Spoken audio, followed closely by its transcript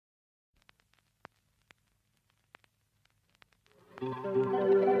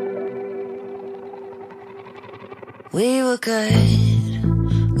We were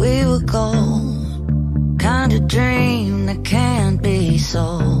good, we were gold, kind of dream that can't be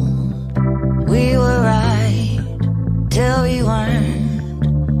sold. We were right till we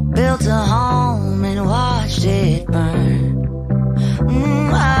weren't, built a home and watched it burn.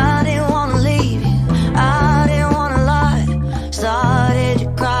 I didn't wanna leave you, I didn't wanna lie. Started to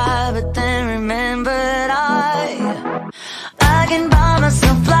cry, but then remembered I can buy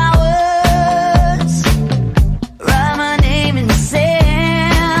myself flowers, write my name in the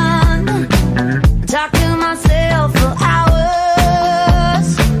sand, talk to myself for hours,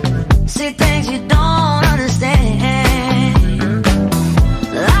 see things you don't understand.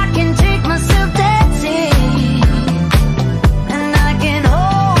 I can take myself dancing, and I can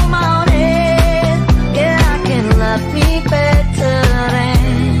hold my own head. Yeah, I can love me better than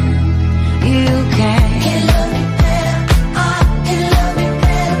you can. Can love me better, I can love me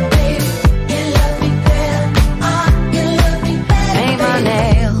better, baby. Can love me better, I can love me better. Paint my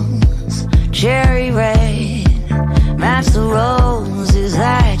nails cherry red, match the roses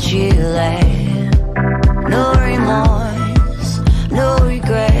that you left. No remorse, no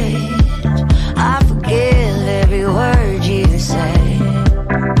regret, I forgive every word you said.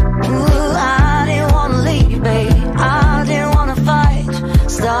 Ooh, I didn't wanna leave, babe, I didn't wanna fight.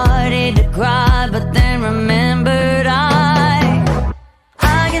 Started to cry, but then remembered I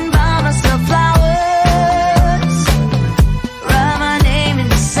can buy myself flowers, write my name in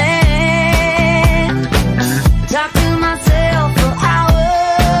the sand, talk to myself for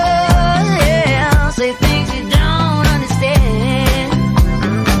hours, yeah, say things you don't understand.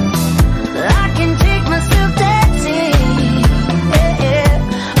 I can take myself dancing, yeah, yeah.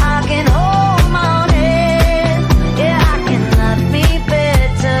 I can hold my own head, yeah, I can love me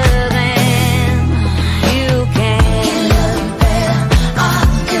better than you can. Can love me better, I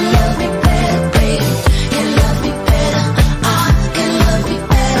can love me better, baby. Can love me better, I can love me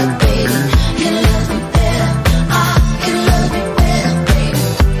better, baby. Can love me better, I can love me better, baby.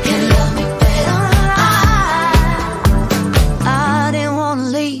 Can love me better, I didn't wanna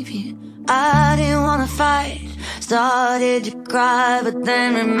leave you, I didn't wanna fight. Started to cry, but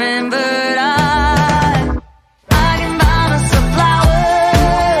then remembered